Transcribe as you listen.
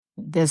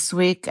This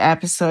week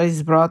episode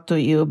is brought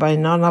to you by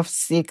none of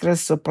Secret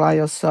Supply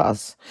of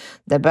Sauce,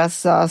 the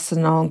best sauce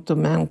known to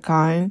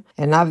mankind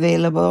and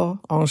available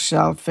on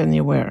shelf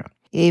anywhere.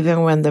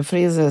 Even when the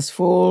freezer is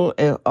full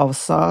of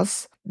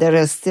sauce, there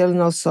is still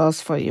no sauce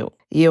for you.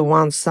 You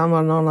want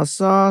summer Nona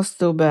sauce?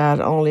 Too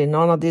bad. Only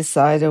Nona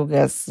decides who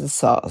gets the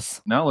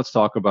sauce. Now let's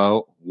talk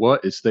about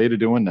what is Theta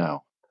doing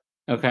now.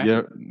 Okay.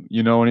 Yeah,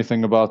 you know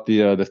anything about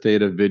the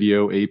Theta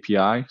Video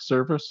API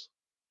service?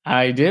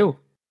 I do.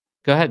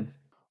 Go ahead.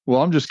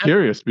 Well, I'm just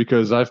curious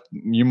because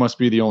you must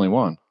be the only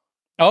one.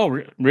 Oh,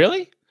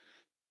 really?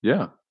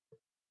 Yeah.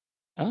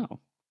 Oh.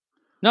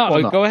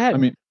 No, go ahead. I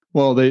mean,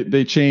 well,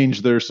 they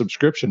changed their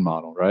subscription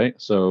model, right?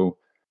 So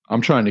I'm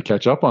trying to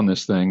catch up on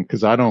this thing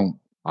because I don't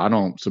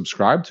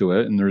subscribe to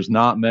it, and there's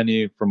not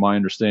many, from my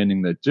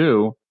understanding, that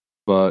do.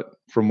 But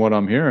from what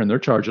I'm hearing, they're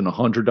charging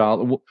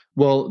 $100.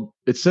 Well,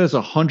 it says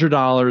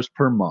 $100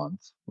 per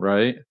month,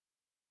 right?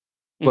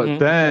 But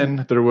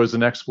then there was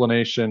an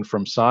explanation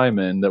from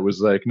Simon that was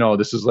like, no,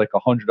 this is like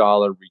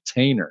 $100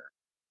 retainer,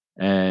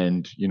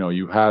 and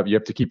you have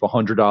to keep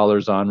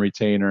 $100 on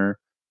retainer,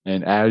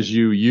 and as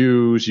you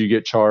use, you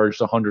get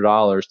charged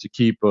 $100 to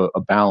keep a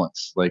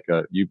balance. Like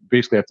you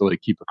basically have to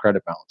keep a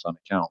credit balance on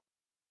account,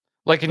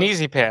 like an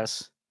Easy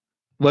Pass.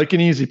 Like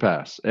an Easy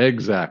Pass,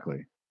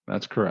 exactly.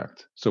 That's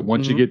correct. So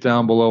once you get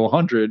down below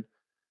 100,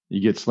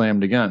 you get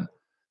slammed again.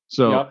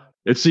 So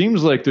it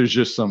seems like there's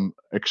just some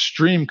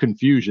extreme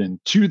confusion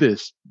to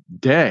this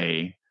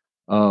day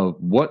of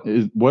what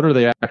are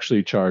they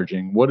actually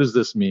charging? What does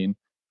this mean?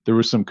 There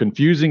was some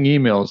confusing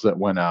emails that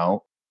went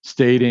out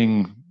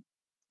stating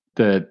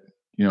that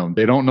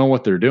they don't know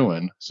what they're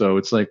doing. So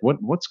it's like,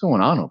 what's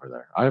going on over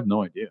there? I have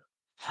no idea.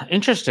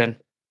 Interesting.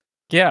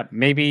 Yeah,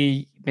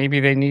 maybe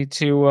they need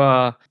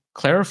to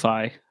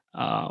clarify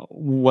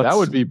what. That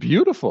would be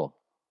beautiful.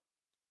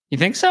 You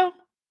think so?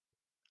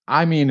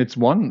 I mean, it's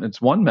one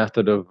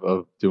method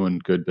of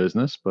doing good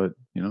business, but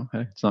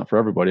hey, it's not for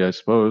everybody, I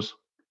suppose.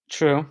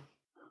 True.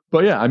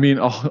 But yeah, I mean,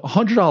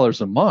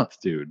 $100 a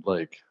month, dude.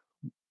 Like,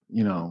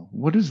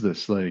 what is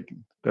this? Like,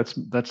 that's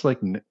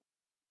like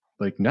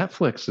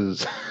Netflix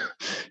is.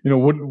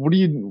 What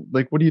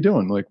are you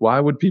doing? Like, why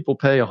would people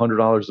pay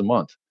 $100 a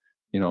month?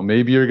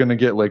 Maybe you're going to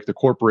get like the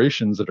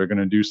corporations that are going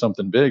to do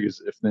something big.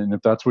 If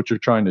that's what you're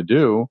trying to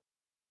do,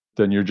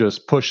 then you're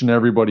just pushing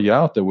everybody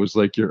out that was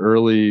like your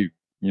early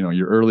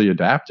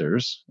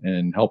adapters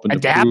and helping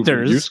to prove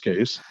your use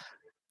case.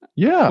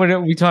 Yeah. What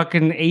are we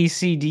talking?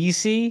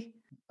 AC/DC?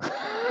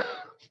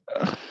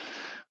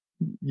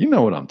 You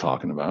know what I'm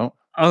talking about.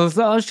 I was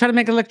trying to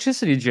make an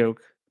electricity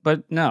joke,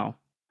 but no,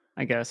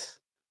 I guess.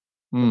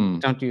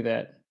 Don't do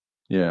that.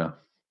 Yeah.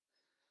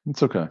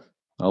 It's okay.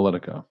 I'll let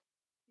it go.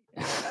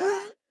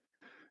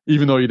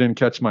 Even though you didn't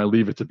catch my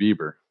Leave It to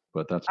Bieber,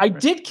 but that's I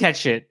did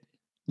catch it.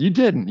 You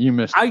didn't. You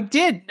missed it. I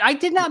did. I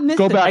did not miss it.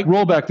 Go back.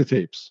 Roll back the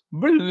tapes.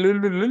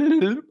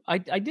 I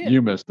did.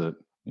 You missed it.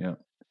 Yeah.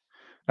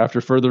 After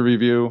further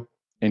review,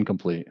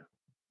 incomplete.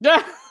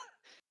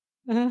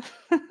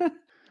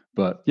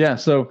 But yeah,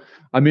 so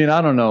I mean,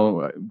 I don't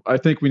know. I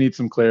think we need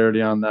some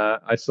clarity on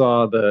that. I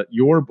saw that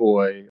your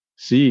boy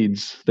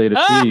Seeds,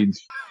 Theta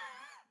Seeds,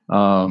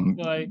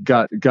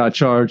 got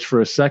charged for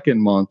a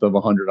second month of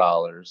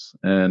 $100,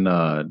 and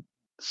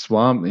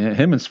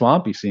him and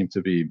Swampy seem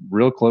to be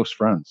real close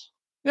friends.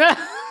 Yeah.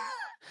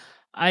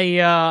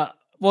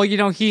 Well,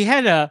 he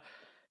had a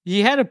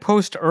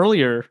post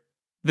earlier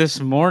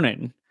this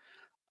morning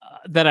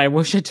that I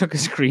wish I took a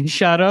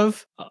screenshot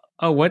of.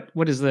 Oh,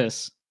 what is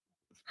this?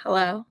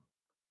 Hello.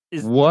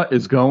 What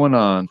is going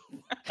on?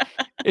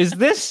 Is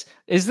this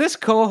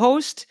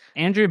co-host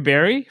Andrea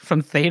Berry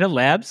from Theta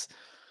Labs?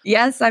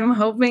 Yes, I'm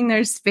hoping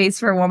there's space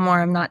for one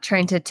more. I'm not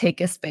trying to take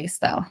a space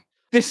though.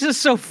 This is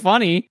so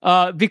funny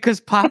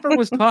because Popper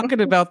was talking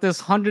about this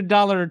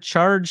 $100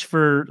 charge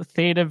for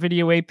Theta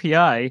Video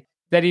API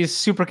that he's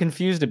super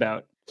confused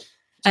about.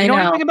 Do you know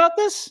anything about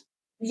this?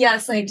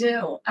 Yes, I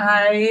do.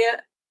 I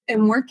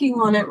am working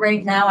on it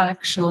right now,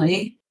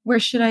 actually. Where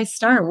should I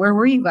start? Where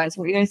were you guys?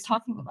 What were you guys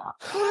talking about?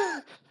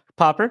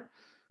 Popper?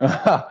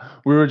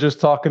 We were just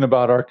talking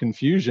about our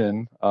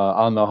confusion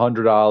on the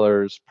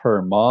 $100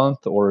 per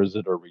month, or is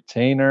it a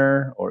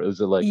retainer, or is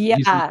it like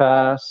Easy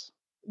Pass?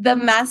 The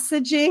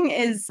messaging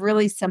is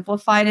really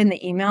simplified in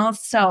the email.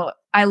 So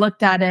I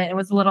looked at it. It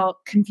was a little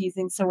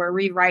confusing. So we're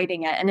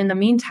rewriting it. And in the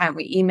meantime,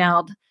 we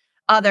emailed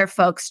other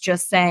folks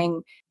just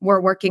saying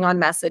we're working on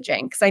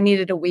messaging because I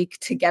needed a week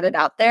to get it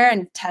out there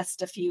and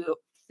test a few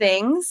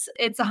things.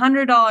 It's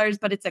 $100,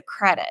 but it's a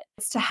credit.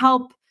 It's to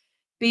help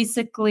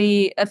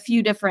basically a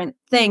few different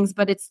things,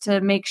 but it's to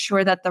make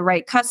sure that the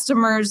right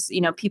customers,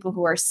 people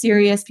who are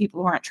serious,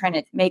 people who aren't trying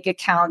to make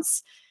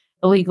accounts,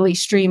 illegally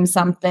stream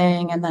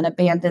something and then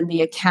abandon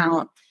the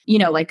account,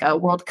 like a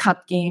World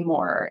Cup game,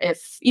 or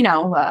if,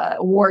 a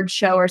award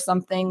show or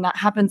something. That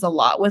happens a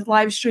lot with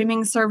live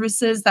streaming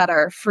services that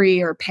are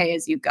free or pay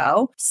as you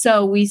go.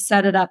 So we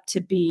set it up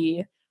to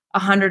be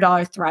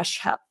 $100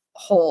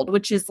 threshold,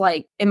 which is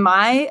like, in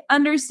my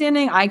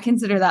understanding, I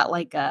consider that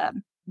like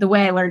the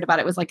way I learned about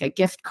it was like a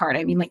gift card.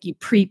 I mean, like you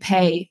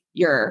prepay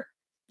your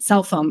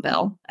cell phone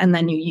bill, and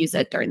then you use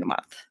it during the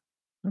month.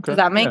 Okay. Does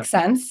that make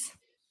sense?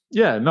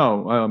 Yeah,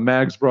 no.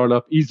 Mags brought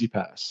up Easy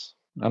Pass.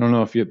 I don't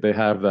know if they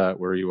have that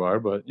where you are,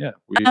 but yeah.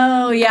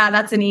 Oh, yeah,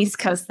 that's an East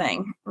Coast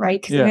thing,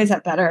 right? Because you guys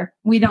have better.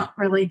 We don't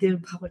really do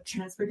public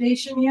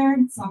transportation here.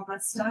 It's all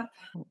messed up.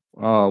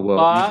 Oh,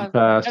 well, Easy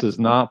Pass is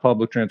not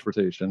public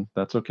transportation.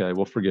 That's okay.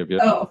 We'll forgive you.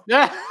 Oh.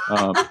 Yeah.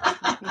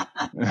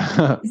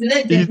 Isn't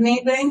it a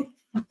Disney thing?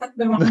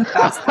 The one with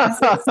fast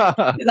passes?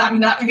 I'm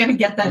not going to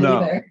get that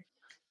either.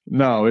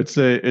 No, it's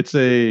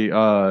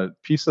a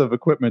piece of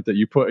equipment that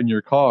you put in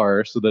your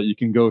car so that you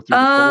can go through.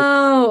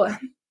 Oh,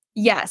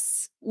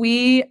 yes.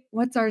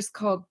 What's ours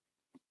called?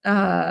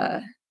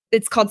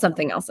 It's called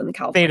something else in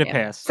California. Theta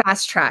Pass.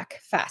 Fast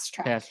track.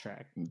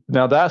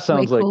 Now that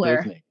sounds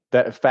like Disney.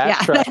 That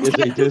Fast Track is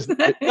a Disney.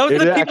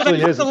 It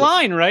actually is the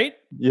line, right?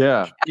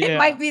 Yeah. It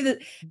might be the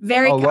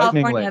very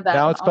California.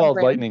 Now it's called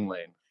Lightning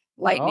Lane.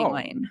 Lightning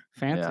Lane.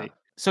 Fancy.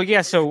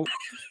 Yeah. So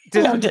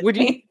would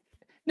you?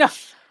 No.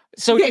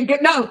 So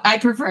no, I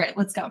prefer it.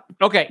 Let's go.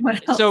 Okay.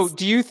 So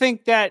do you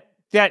think that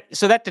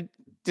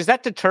does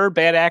that deter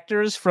bad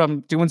actors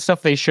from doing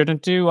stuff they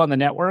shouldn't do on the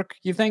network,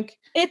 you think?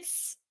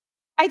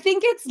 I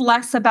think it's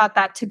less about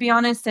that, to be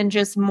honest, and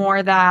just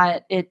more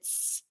that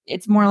it's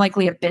more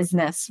likely a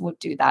business would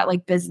do that.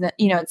 Like business,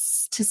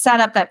 it's to set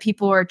up that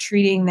people are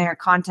treating their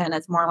content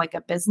as more like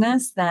a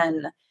business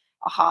than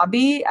a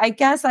hobby, I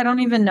guess. I don't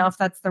even know if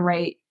that's the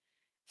right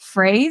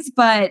phrase,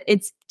 but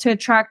it's to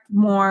attract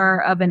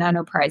more of an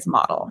enterprise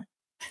model.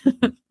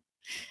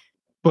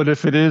 But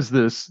if it is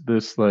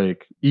this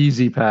like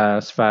Easy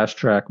Pass Fast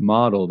Track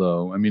model,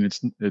 though, I mean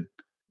it's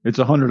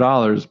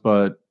 $100,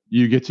 but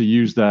you get to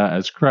use that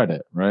as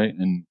credit, right?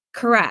 And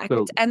correct.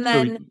 And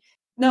then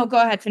no, go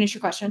ahead, finish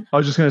your question. I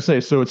was just going to say,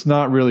 so it's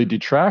not really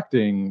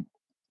detracting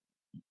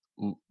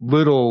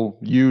little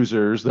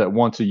users that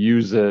want to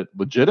use it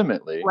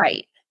legitimately.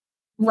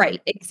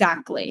 Right,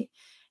 exactly.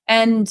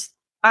 And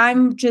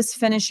I'm just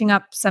finishing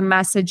up some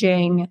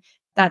messaging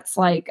that's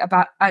like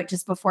about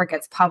just before it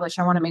gets published.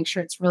 I want to make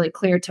sure it's really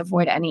clear to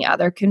avoid any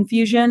other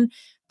confusion.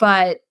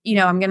 But,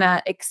 I'm going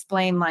to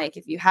explain, like,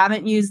 if you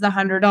haven't used the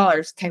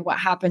 $100, okay, what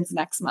happens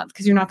next month?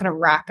 Because you're not going to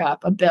rack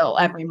up a bill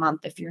every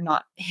month if you're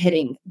not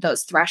hitting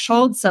those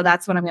thresholds. So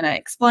that's what I'm going to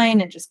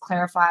explain and just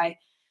clarify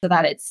so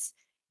that it's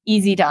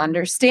easy to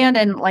understand.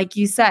 And like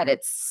you said,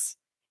 it's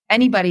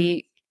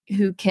anybody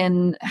who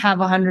can have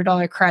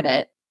 $100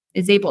 credit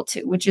is able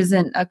to, which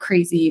isn't a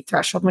crazy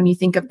threshold when you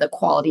think of the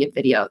quality of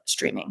video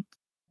streaming.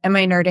 Am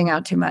I nerding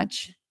out too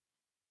much?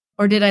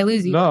 Or did I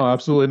lose you? No,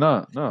 absolutely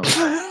not. No.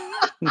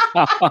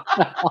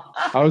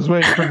 I was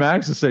waiting for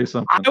Max to say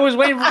something. I was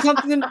waiting for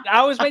something.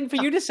 I was waiting for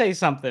you to say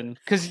something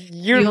because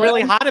you're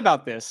really hot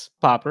about this,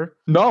 Popper.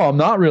 No, I'm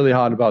not really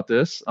hot about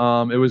this.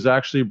 It was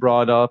actually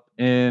brought up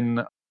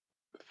in.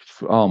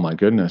 Oh my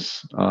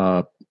goodness.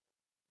 What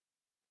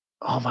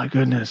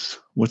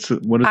is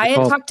it called? I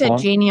had talked to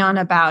Janion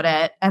about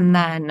it, and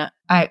then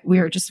we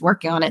were just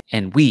working on it.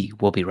 And we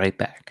will be right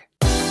back.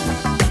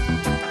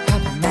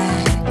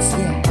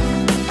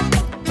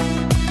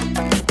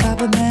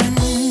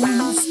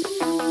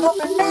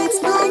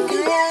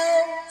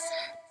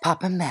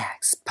 Papa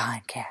Max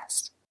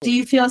Podcast. Do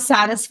you feel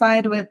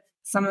satisfied with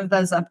some of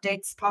those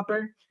updates,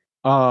 Popper?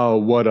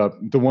 What up?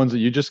 The ones that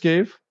you just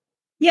gave?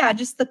 Yeah,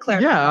 just the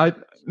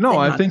clarification. Yeah,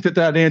 I think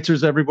that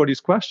answers everybody's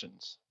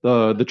questions.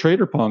 The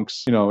Trader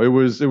Punks, it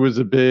was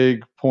a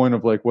big point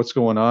of like what's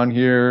going on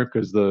here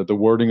because the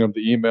wording of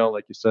the email,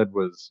 like you said,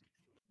 was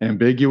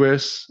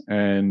ambiguous.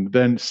 And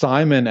then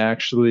Simon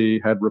actually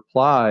had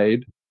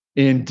replied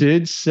and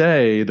did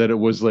say that it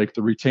was like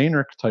the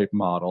retainer type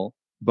model.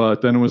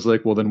 But then it was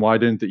like, well, then why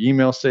didn't the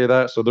email say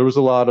that? So there was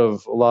a lot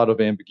of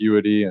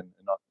ambiguity and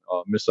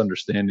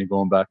misunderstanding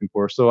going back and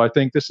forth. So I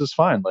think this is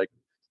fine. Like,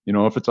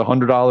 if it's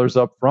 $100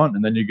 up front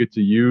and then you get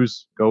to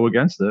go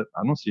against it,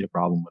 I don't see a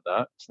problem with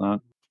that. It's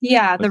not.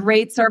 Yeah, the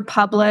rates are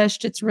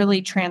published. It's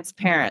really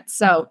transparent.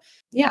 So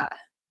yeah,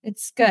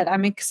 it's good.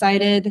 I'm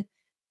excited.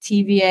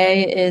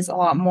 TVA is a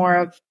lot more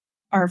of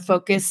our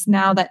focus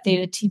now that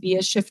Theta TV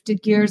has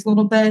shifted gears a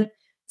little bit.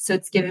 So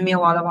it's given me a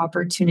lot of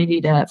opportunity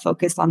to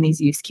focus on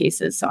these use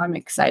cases. So I'm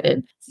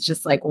excited. It's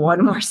just like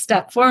one more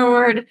step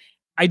forward.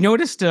 I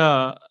noticed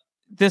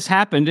this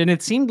happened and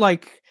it seemed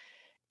like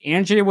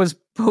Angie was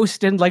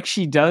posting like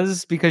she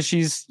does because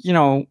she's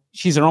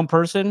her own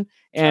person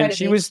and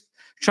she was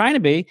trying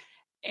to be.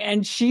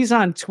 And she's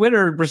on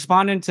Twitter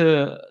responding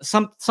to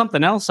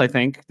something else, I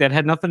think, that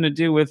had nothing to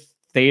do with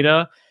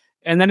Theta.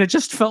 And then it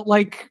just felt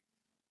like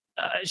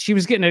she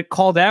was getting it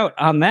called out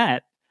on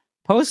that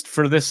post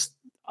for this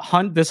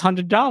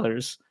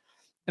 $100.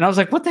 And I was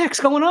like, what the heck's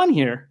going on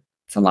here?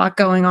 It's a lot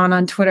going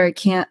on Twitter. I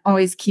can't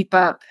always keep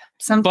up.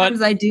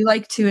 Sometimes I do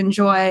like to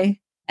enjoy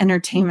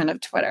entertainment of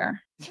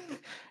Twitter.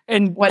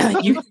 And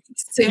what you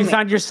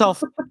found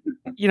yourself,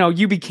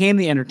 you became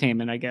the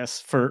entertainment, I guess,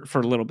 for a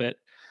little bit.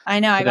 I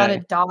know. Today. I got to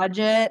dodge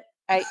it.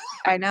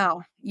 I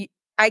know.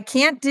 I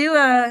can't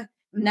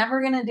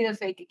never going to do a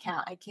fake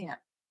account. I can't.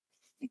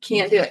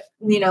 can't do it.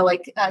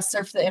 Like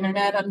surf the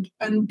internet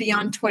and be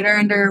on Twitter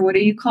under, what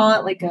do you call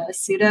it? Like a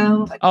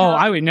pseudo account? Oh,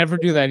 I would never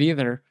do that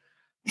either.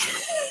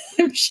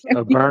 I'm sure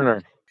A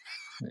burner.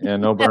 Yeah,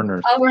 no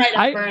burners. Oh, right.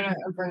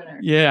 A burner.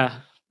 Yeah,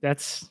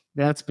 that's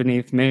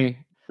beneath me.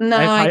 No,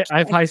 I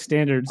have high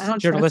standards, I don't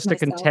trust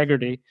journalistic myself.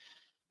 integrity.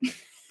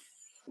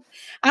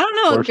 I don't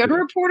know. A good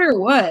reporter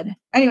would.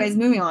 Anyways,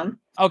 moving on.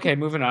 Okay,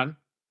 moving on.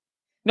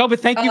 No, but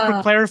thank you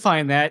for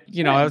clarifying that.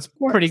 It was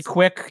pretty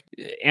quick.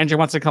 Andrew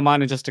wants to come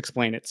on and just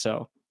explain it.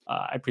 So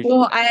I appreciate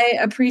Well, I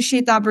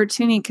appreciate the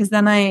opportunity because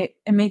then I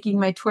am making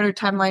my Twitter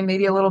timeline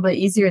maybe a little bit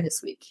easier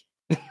this week.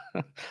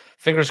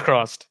 Fingers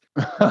crossed.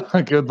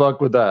 Good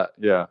luck with that.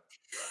 Yeah.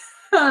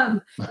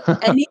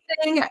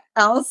 Anything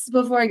else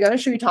before I go?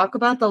 Should we talk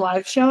about the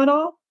live show at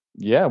all?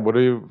 Yeah. What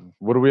do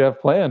we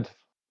have planned?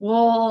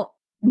 Well,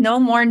 no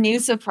more new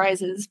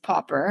surprises,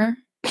 Popper.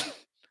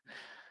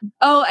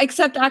 Oh,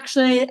 except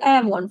actually, I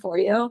have one for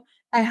you.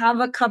 I have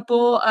a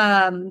couple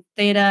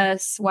Theta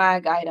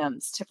swag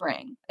items to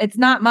bring. It's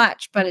not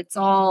much, but it's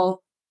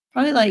all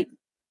probably like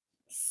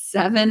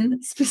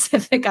 7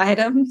 specific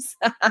items.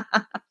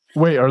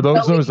 Wait, are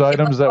those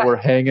items that were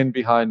hanging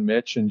behind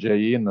Mitch and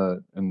JE in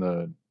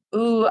the?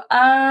 Ooh,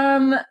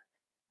 I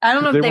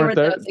don't know if they were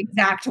there. Those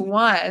exact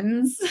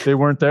ones. They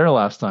weren't there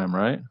last time,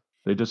 right?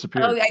 They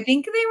disappeared. Oh, I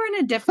think they were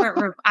in a different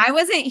room. I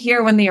wasn't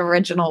here when the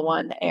original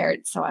one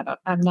aired, so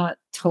I'm not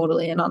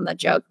totally in on the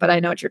joke, but I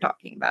know what you're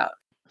talking about.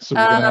 So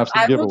we're gonna have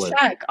some giveaways. I will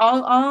check.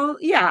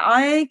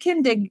 I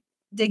can dig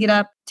it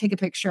up, take a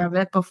picture of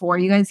it before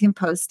you guys can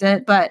post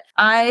it, but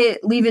I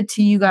leave it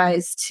to you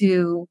guys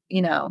to,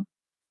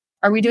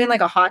 are we doing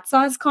like a hot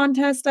sauce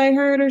contest, I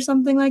heard, or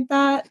something like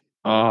that?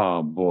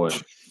 Oh boy.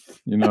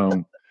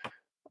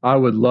 I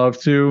would love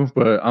to,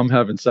 but I'm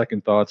having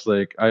second thoughts.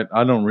 Like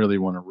I don't really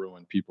want to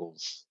ruin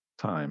people's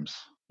times.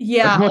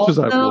 Yeah. As much as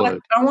I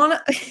would. I want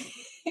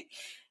to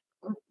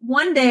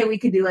one day we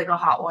could do like a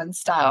Hot One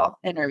style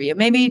interview.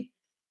 Maybe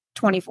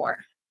 24.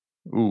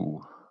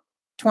 Ooh.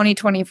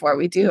 2024.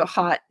 We do a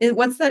hot.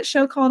 What's that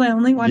show called? I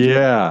only watch.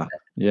 Yeah.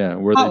 Yeah.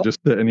 Where they just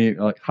sit and eat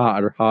like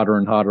hotter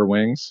and hotter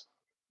wings.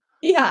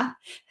 Yeah.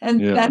 And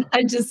then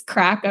I just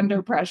crack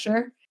under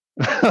pressure.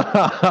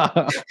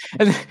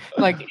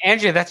 Like,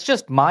 Andrea, that's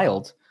just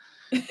mild.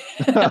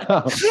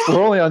 We're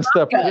only on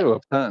step 2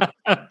 of 10.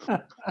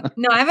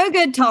 No, I have a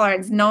good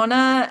tolerance.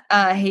 Nona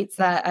hates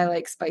that I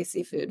like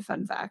spicy food.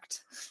 Fun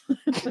fact.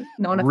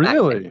 Nona.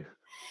 Really? Fact.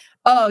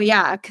 Oh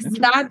yeah, because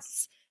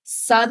that's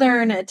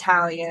Southern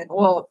Italian.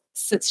 Well,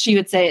 she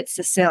would say it's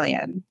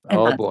Sicilian.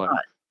 Oh boy.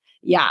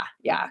 Yeah.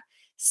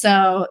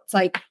 So it's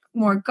like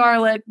more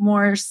garlic,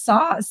 more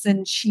sauce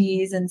and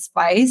cheese and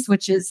spice,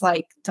 which is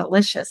like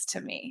delicious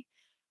to me.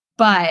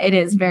 But it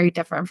is very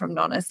different from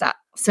Nona's style.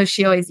 So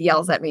she always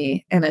yells at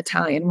me in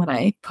Italian when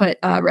I put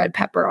red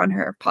pepper on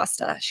her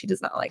pasta. She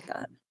does not like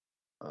that.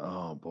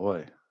 Oh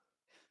boy.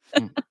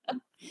 And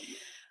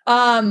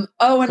I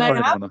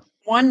have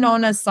one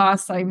Nona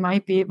sauce I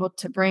might be able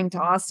to bring to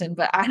Austin,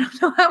 but I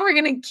don't know how we're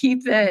gonna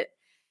keep it.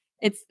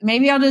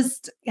 Maybe I'll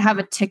just have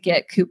a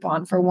ticket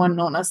coupon for one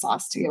Nona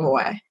sauce to give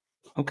away.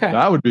 Okay.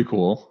 That would be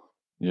cool.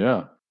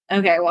 Yeah.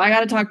 Okay, well, I got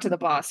to talk to the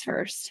boss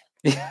first.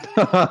 He's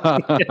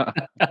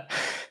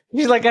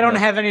like, I don't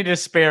have any to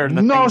spare.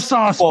 No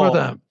sauce for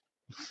them.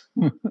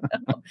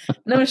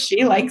 No,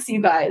 she likes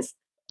you guys.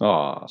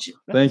 Oh,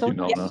 thank you,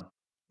 Nona.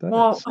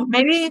 Well,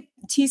 maybe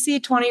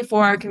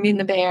TC24 can be in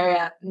the Bay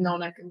Area.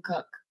 Nona can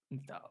cook.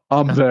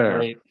 I'm there.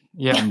 Great.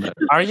 Yeah.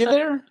 Are you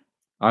there?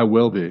 I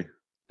will be.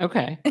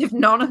 Okay. If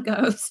Nona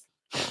goes.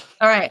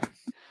 All right.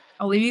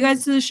 I'll leave you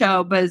guys to the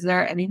show, but is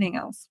there anything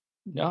else?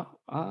 No.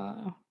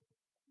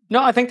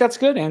 No, I think that's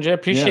good, Andrea.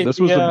 Appreciate this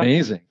was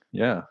amazing.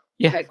 Yeah.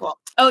 Okay, cool.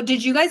 Oh,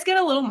 did you guys get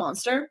a little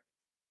monster?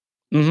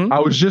 Mm-hmm. I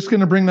was just going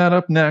to bring that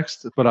up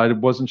next, but I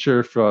wasn't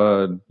sure if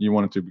you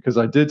wanted to, because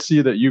I did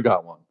see that you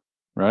got one,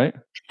 right?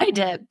 I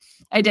did.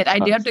 I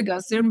do have to go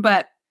soon,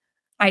 but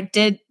I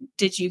did.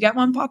 Did you get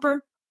one,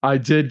 Popper? I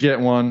did get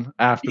one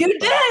after. You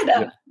did?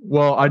 Yeah.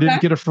 Well, I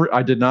didn't get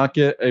I did not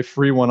get a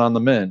free one on the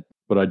mint,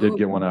 but I did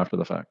get one after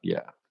the fact.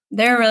 Yeah.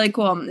 They're really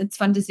cool. It's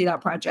fun to see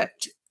that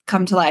project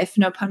come to life.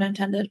 No pun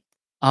intended.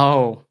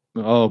 Oh,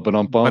 but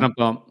I'm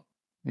bummed.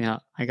 Yeah,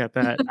 I got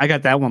that. I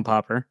got that one,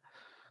 Popper.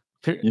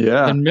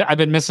 Yeah. I've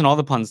been missing all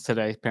the puns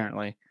today,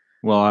 apparently.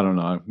 Well, I don't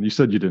know. You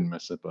said you didn't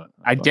miss it, but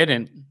I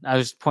didn't. I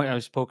was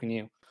poking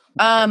you.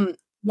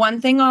 One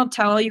thing I'll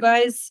tell you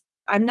guys,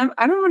 I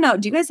don't know.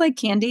 Do you guys like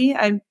candy?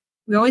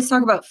 We always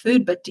talk about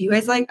food, but do you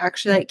guys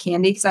actually like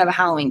candy? Because I have a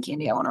Halloween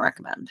candy I want to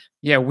recommend.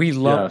 Yeah, we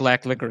love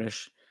black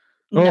licorice.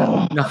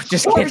 No,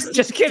 just kidding.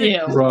 Just kidding.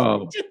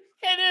 Bro. Just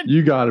kidding.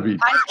 You gotta be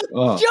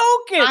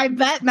joking. I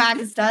bet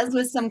Max does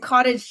with some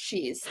cottage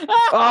cheese.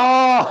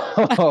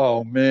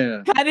 Oh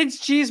man. Cottage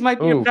cheese might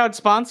be a proud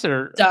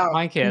sponsor of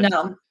my kids.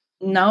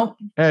 No.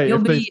 Hey,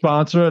 if they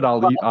sponsor it,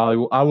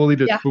 I will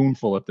eat a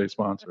spoonful if they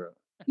sponsor it.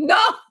 No.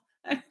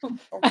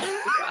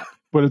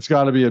 But it's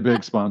got to be a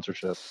big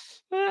sponsorship.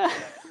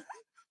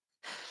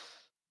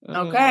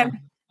 Okay.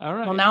 All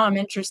right. Well, now I'm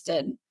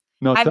interested.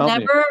 No, I've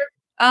never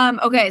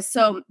Okay,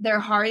 so they're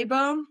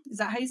Haribo. Is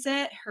that how you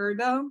say it?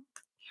 Haribo?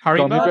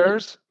 Gummy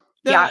bears?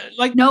 Yeah.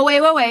 Like No,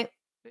 wait.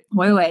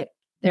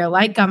 They're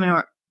like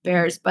gummy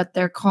bears, but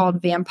they're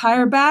called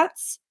vampire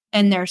bats,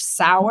 and they're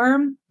sour,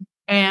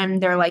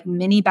 and they're like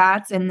mini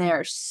bats, and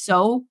they're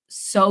so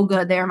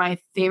good. They're my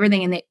favorite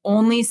thing, and they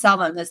only sell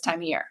them this time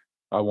of year.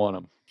 I want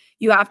them.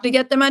 You have to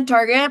get them at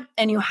Target,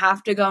 and you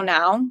have to go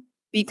now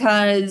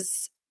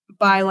because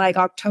by like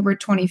October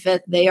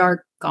 25th, they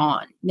are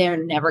gone.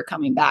 They're never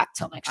coming back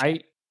till next year.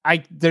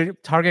 Their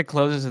Target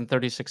closes in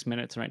 36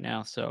 minutes right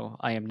now, so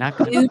I am not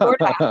going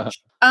to.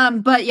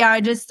 But yeah,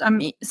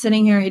 I'm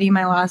sitting here eating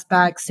my last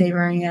bag,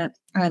 savoring it,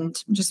 and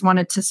just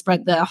wanted to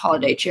spread the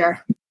holiday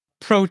cheer.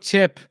 Pro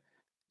tip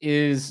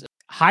is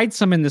hide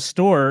some in the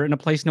store in a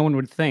place no one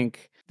would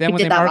think. Then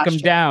when they mark them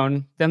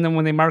down,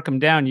 when they mark them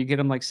down, you get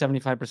them like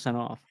 75%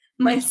 off.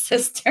 My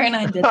sister and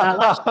I did that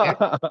last year.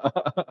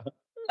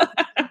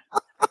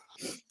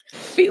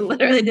 We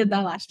literally did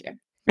that last year.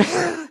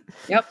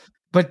 Yep.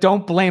 But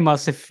don't blame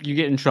us if you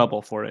get in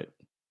trouble for it.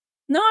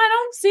 No, I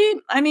don't see.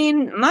 I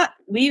mean, I'm not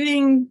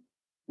leaving.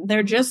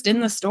 They're just in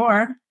the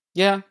store.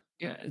 Yeah.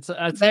 It's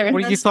where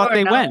you thought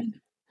they went.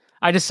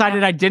 I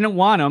decided I didn't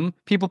want them.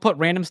 People put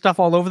random stuff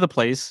all over the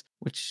place,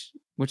 which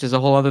is a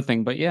whole other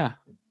thing. But yeah,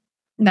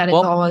 that is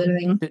a whole other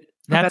thing.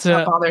 That's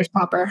what bothers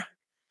Popper.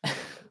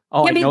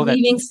 Oh, I know that.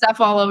 Leaving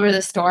stuff all over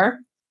the store.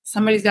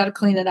 Somebody's got to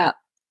clean it up.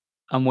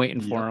 I'm waiting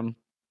for him.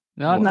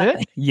 No,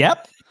 nothing.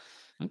 Yep.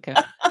 Okay.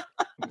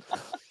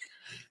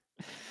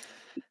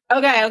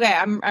 Okay.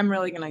 I'm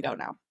really gonna go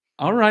now.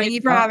 All right. Thank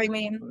you for having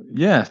me.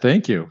 Yeah,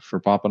 thank you for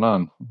popping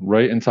on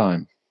right in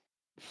time.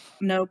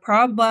 No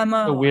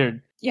problemo. So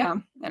weird. Yeah,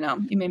 I know.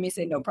 You made me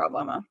say no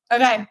problemo.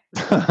 Okay.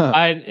 All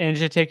right,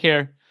 Angie, take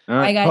care.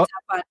 Bye, guys. Have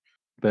fun.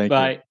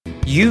 Thank you.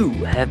 You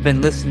have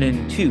been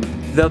listening to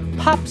the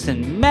Pops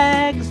and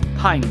Mags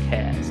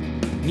Pinecast.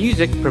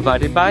 Music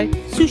provided by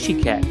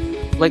Sushi Cat.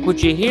 Like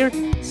what you hear?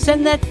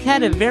 Send that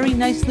cat a very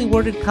nicely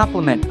worded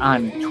compliment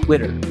on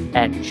Twitter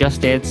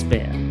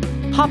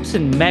 @JustAddSpam. Pops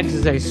and Mags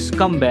is a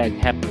Scumbag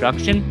Hat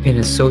production in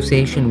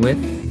association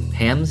with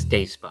Pam's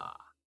Day Spa.